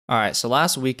Alright, so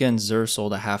last weekend Xur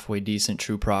sold a halfway decent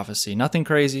True Prophecy. Nothing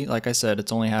crazy, like I said,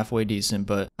 it's only halfway decent,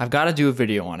 but I've got to do a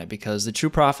video on it because the True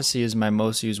Prophecy is my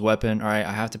most used weapon. Alright,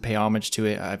 I have to pay homage to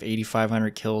it. I have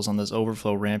 8,500 kills on this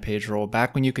Overflow Rampage roll.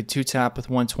 Back when you could 2-tap with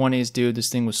 120s, dude, this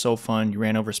thing was so fun. You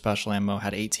ran over special ammo,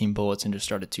 had 18 bullets, and just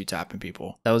started 2-tapping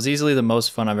people. That was easily the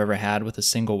most fun I've ever had with a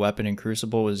single weapon in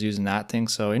Crucible, was using that thing.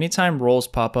 So anytime rolls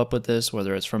pop up with this,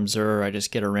 whether it's from Xur or I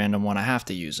just get a random one, I have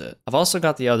to use it. I've also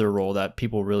got the other roll that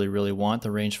people really want, the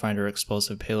rangefinder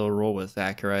explosive payload roll with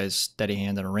accurized steady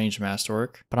hand and a range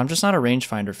masterwork, but I'm just not a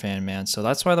rangefinder fan, man. So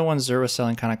that's why the one Xur was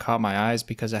selling kind of caught my eyes,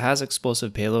 because it has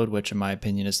explosive payload, which in my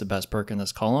opinion is the best perk in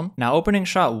this column. Now opening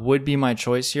shot would be my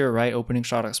choice here, right? Opening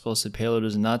shot explosive payload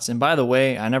is nuts. And by the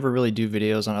way, I never really do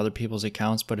videos on other people's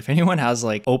accounts, but if anyone has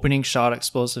like opening shot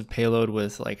explosive payload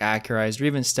with like accurized or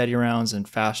even steady rounds and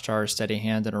fast charge, steady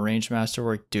hand, and a range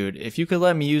masterwork, dude, if you could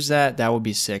let me use that, that would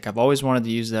be sick. I've always wanted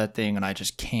to use that thing and I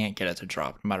just can't get it to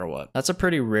drop no matter what. That's a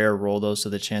pretty rare roll though, so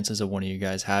the chances of one of you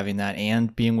guys having that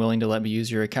and being willing to let me use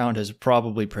your account is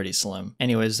probably pretty slim.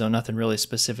 Anyways though, nothing really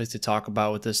specific to talk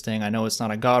about with this thing. I know it's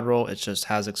not a god roll, it just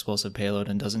has explosive payload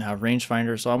and doesn't have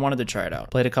rangefinder, so I wanted to try it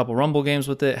out. Played a couple rumble games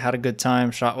with it, had a good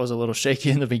time. Shot was a little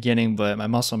shaky in the beginning, but my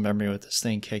muscle memory with this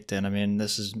thing kicked in. I mean,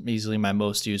 this is easily my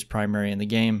most used primary in the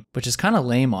game, which is kind of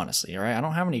lame honestly, right? I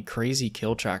don't have any crazy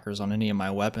kill trackers on any of my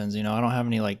weapons, you know? I don't have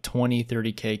any like 20,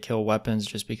 30k kill weapons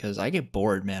just because I get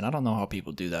bored, man. I don't know how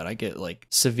people do that. I get like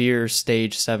severe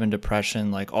stage 7 depression,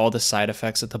 like all the side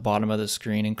effects at the bottom of the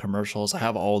screen in commercials. I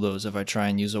have all those if I try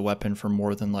and use a weapon for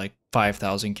more than like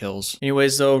 5,000 kills.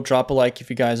 Anyways though, drop a like if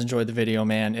you guys enjoyed the video,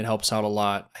 man. It helps out a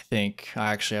lot, I think.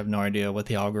 I actually have no idea what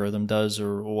the algorithm does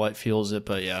or what fuels it,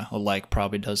 but yeah, a like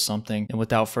probably does something. And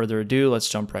without further ado, let's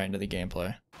jump right into the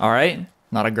gameplay. All right,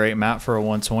 not a great map for a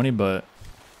 120, but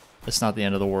it's not the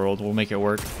end of the world. We'll make it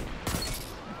work.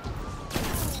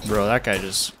 Bro, that guy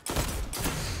just...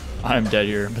 I'm dead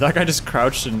here. But that guy just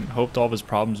crouched and hoped all of his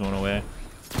problems went away.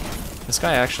 This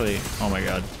guy actually... Oh my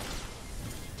god.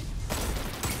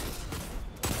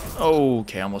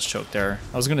 Okay, I almost choked there.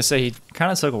 I was gonna say he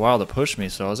kind of took a while to push me,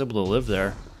 so I was able to live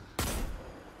there.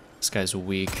 This guy's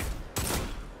weak.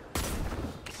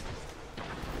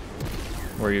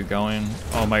 Where are you going?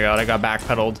 Oh my god, I got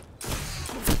backpedaled.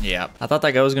 Yeah, I thought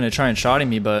that guy was gonna try and shotty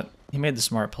me, but he made the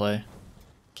smart play.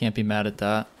 Can't be mad at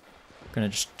that. Gonna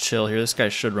just chill here. This guy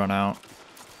should run out.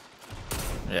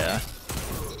 Yeah.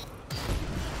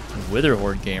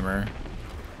 Witherhorde gamer.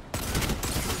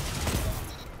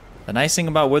 The nice thing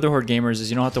about Witherhorde gamers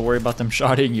is you don't have to worry about them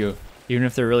shotting you. Even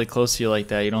if they're really close to you like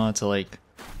that, you don't have to like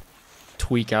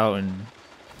tweak out and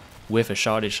whiff a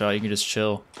shotty shot. You can just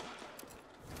chill.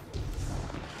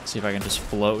 See if I can just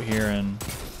float here and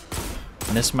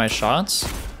miss my shots.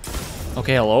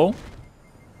 Okay, hello?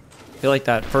 I feel like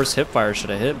that first hip fire should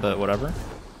have hit, but whatever.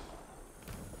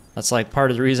 That's like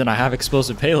part of the reason I have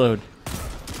explosive payload.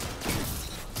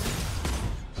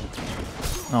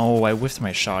 Oh, I whiffed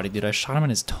my shotty, dude. I shot him in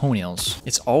his toenails.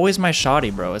 It's always my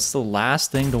shotty, bro. It's the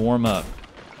last thing to warm up.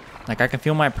 Like, I can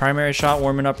feel my primary shot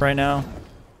warming up right now.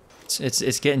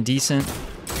 It's getting decent.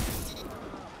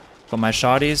 But my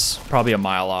shotty's probably a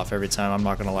mile off every time. I'm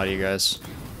not gonna lie to you guys.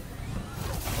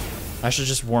 I should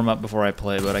just warm up before I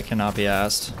play, but I cannot be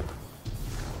asked.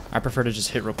 I prefer to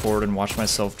just hit record and watch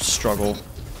myself struggle.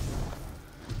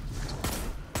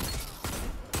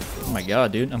 Oh my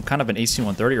god, dude. I'm kind of an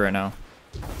AC-130 right now.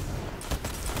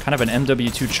 Kind of an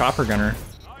MW2 chopper gunner.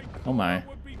 Oh my.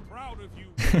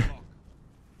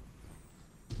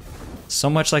 So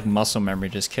much like muscle memory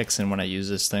just kicks in when I use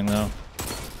this thing though.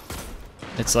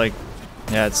 It's like,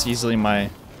 yeah, it's easily my,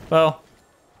 well,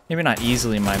 maybe not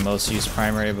easily my most used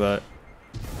primary, but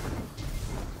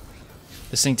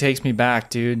this thing takes me back,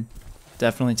 dude.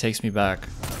 Definitely takes me back.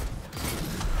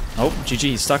 Oh, GG,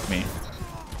 he stuck me.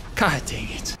 God dang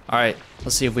it. Alright,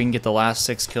 let's see if we can get the last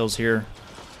 6 kills here.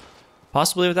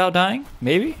 Possibly without dying,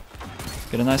 maybe?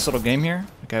 Get a nice little game here.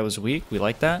 That guy was weak, we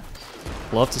like that.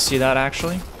 Love to see that,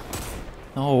 actually.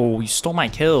 Oh, you stole my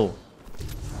kill.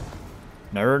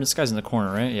 Nerd, this guy's in the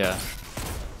corner, right? Yeah.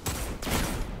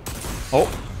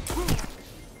 Oh.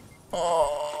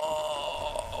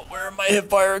 Oh, where am I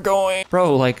hipfire going?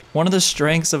 Bro, like, one of the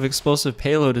strengths of explosive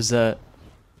payload is that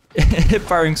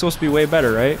hipfiring's supposed to be way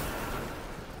better, right?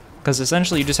 Because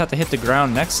essentially you just have to hit the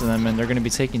ground next to them and they're going to be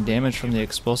taking damage from the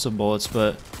explosive bullets,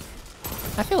 but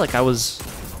I feel like I was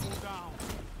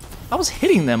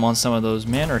hitting them on some of those,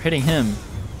 man, or hitting him.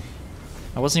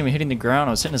 I wasn't even hitting the ground.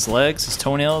 I was hitting his legs, his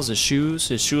toenails, his shoes,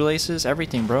 his shoelaces,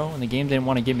 everything, bro. And the game didn't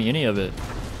want to give me any of it.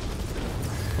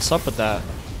 What's up with that?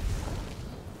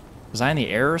 Was I in the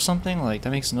air or something? Like,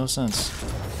 that makes no sense.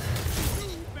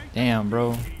 Damn,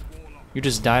 bro. You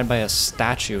just died by a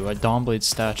statue, a Dawnblade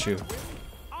statue.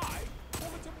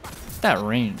 That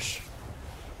range.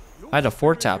 I had to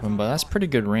 4-tap him, but that's pretty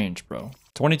good range, bro.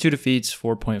 22 defeats,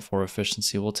 4.4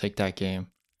 efficiency. We'll take that game.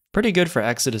 Pretty good for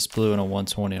Exodus Blue in a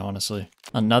 120, honestly.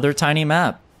 Another tiny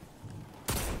map.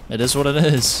 It is what it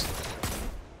is.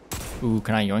 Ooh,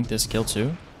 can I yoink this kill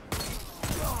too?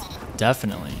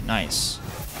 Definitely. Nice.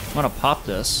 I'm gonna pop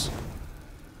this.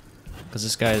 Because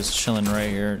this guy is chilling right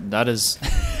here. That is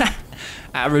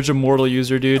average Immortal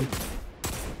user, dude.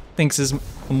 Thinks his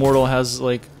Immortal has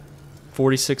like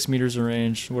 46 meters of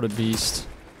range. What a beast.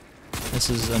 This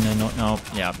is no,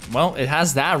 yeah. Well, it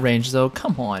has that range though.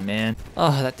 Come on, man.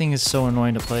 Oh, that thing is so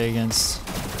annoying to play against.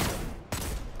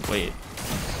 Wait.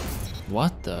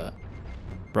 What the?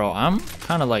 Bro, I'm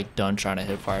kind of like done trying to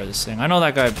hip fire this thing. I know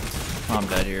that guy. Oh, I'm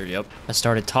dead here. Yep. I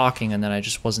started talking and then I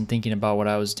just wasn't thinking about what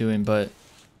I was doing, but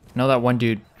I know that one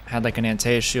dude had like an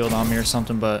Antaeus shield on me or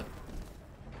something, but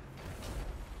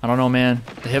I don't know, man.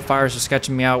 The hip fires are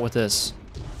sketching me out with this.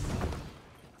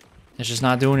 It's just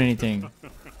not doing anything.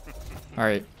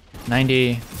 Alright,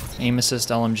 90 aim assist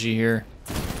LMG here.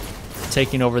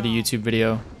 Taking over the YouTube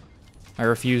video. I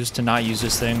refuse to not use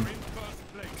this thing.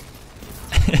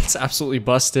 It's absolutely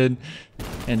busted.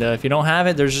 And if you don't have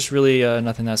it, there's just really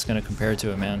nothing that's going to compare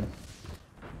to it, man.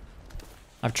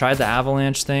 I've tried the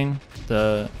avalanche thing.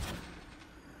 The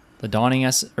Dawning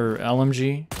or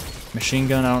LMG. Machine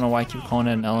gun, I don't know why I keep calling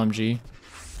it an LMG.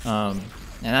 And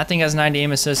that thing has 90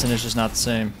 aim assist and it's just not the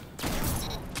same.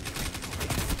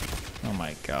 Oh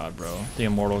my god, bro. The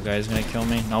Immortal guy is gonna kill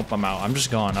me. Nope, I'm out. I'm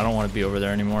just gone. I don't want to be over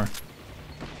there anymore.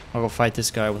 I'll go fight this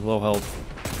guy with low health.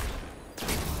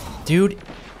 Dude,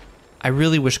 I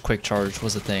really wish quick charge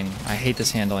was a thing. I hate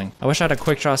this handling. I wish I had a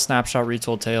quick draw snapshot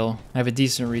retold tail. I have a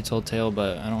decent retold tail,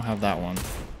 but I don't have that one.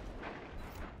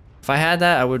 If I had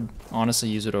that, I would honestly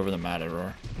use it over the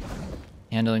Matador.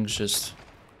 Handling is just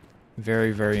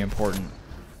very, very important.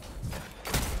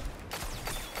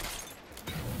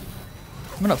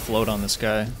 I'm gonna float on this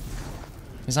guy.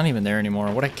 He's not even there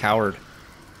anymore. What a coward.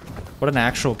 What an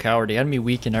actual coward. He had me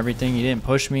weak and everything. He didn't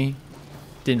push me.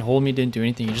 Didn't hold me. Didn't do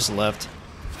anything. He just left.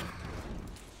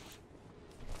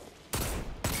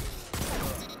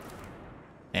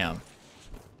 Damn.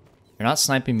 You're not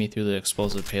sniping me through the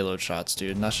explosive payload shots,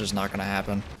 dude. And that's just not gonna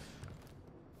happen.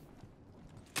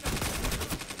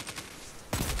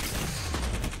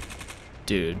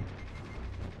 Dude.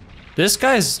 This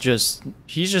guy's just,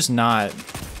 he's just not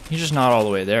all the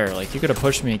way there. Like, you could have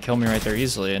pushed me and killed me right there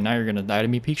easily, and now you're gonna die to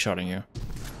me peek shotting you.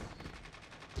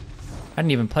 I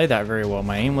didn't even play that very well.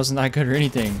 My aim wasn't that good or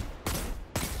anything.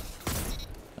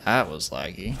 That was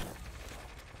laggy.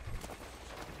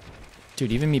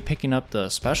 Dude, even me picking up the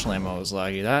special ammo was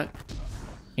laggy. That,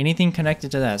 anything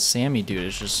connected to that Sammy dude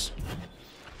is just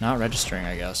not registering,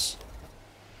 I guess.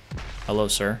 Hello,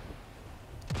 sir.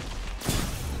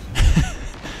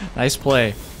 Nice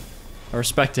play. I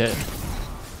respect it.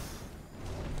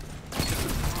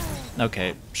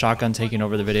 Okay, shotgun taking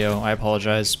over the video. I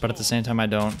apologize, but at the same time I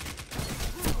don't.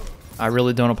 I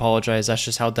really don't apologize. That's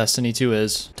just how Destiny 2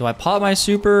 is. Do I pop my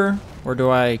super or do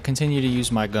I continue to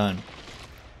use my gun?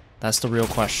 That's the real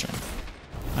question.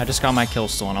 I just got my kill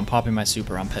stolen. I'm popping my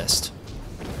super. I'm pissed.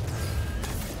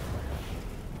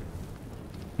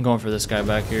 I'm going for this guy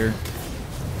back here.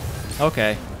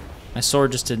 Okay. My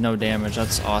sword just did no damage.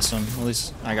 That's awesome. At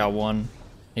least I got one.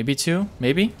 Maybe two?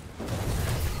 Maybe?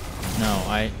 No,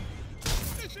 I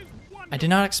did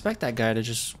not expect that guy to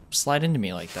just slide into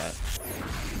me like that.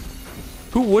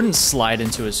 Who wouldn't slide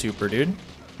into a super, dude?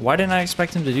 Why didn't I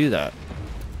expect him to do that?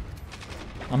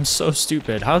 I'm so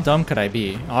stupid. How dumb could I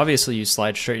be? Obviously you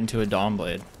slide straight into a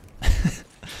Dawnblade.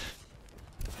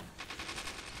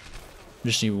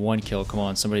 Just need one kill. Come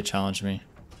on, somebody challenge me.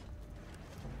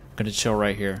 Gonna chill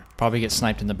right here. Probably get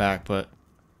sniped in the back, but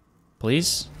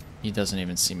please? He doesn't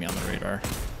even see me on the radar.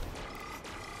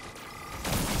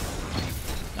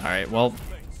 Alright, well,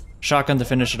 shotgun to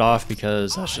finish it off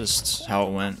because that's just how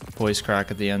it went. Voice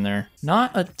crack at the end there.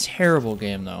 Not a terrible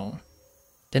game though.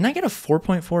 Didn't I get a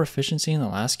 4.4 efficiency in the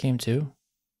last game too?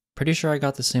 Pretty sure I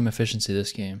got the same efficiency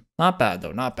this game. Not bad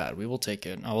though, not bad. We will take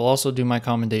it. I will also do my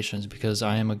commendations because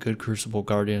I am a good Crucible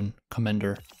Guardian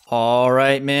commender.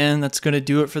 Alright, man, that's gonna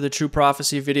do it for the True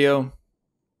Prophecy video.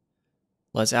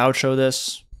 Let's outro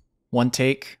this. One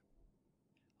take.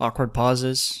 Awkward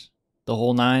pauses. The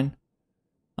whole nine.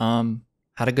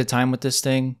 Had a good time with this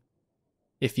thing.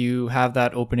 If you have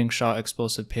that opening shot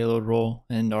explosive payload roll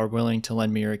and are willing to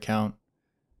lend me your account,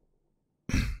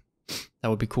 that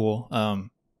would be cool.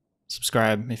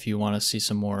 Subscribe if you want to see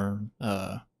some more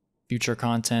future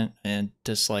content, and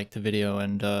dislike the video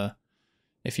and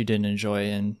if you didn't enjoy,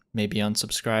 and maybe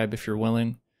unsubscribe if you're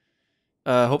willing.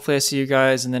 Hopefully I see you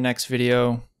guys in the next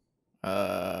video.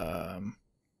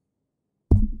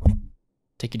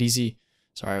 Take it easy.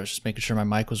 Sorry, I was just making sure my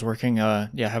mic was working. Yeah,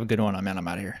 have a good one. I'm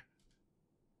out of here.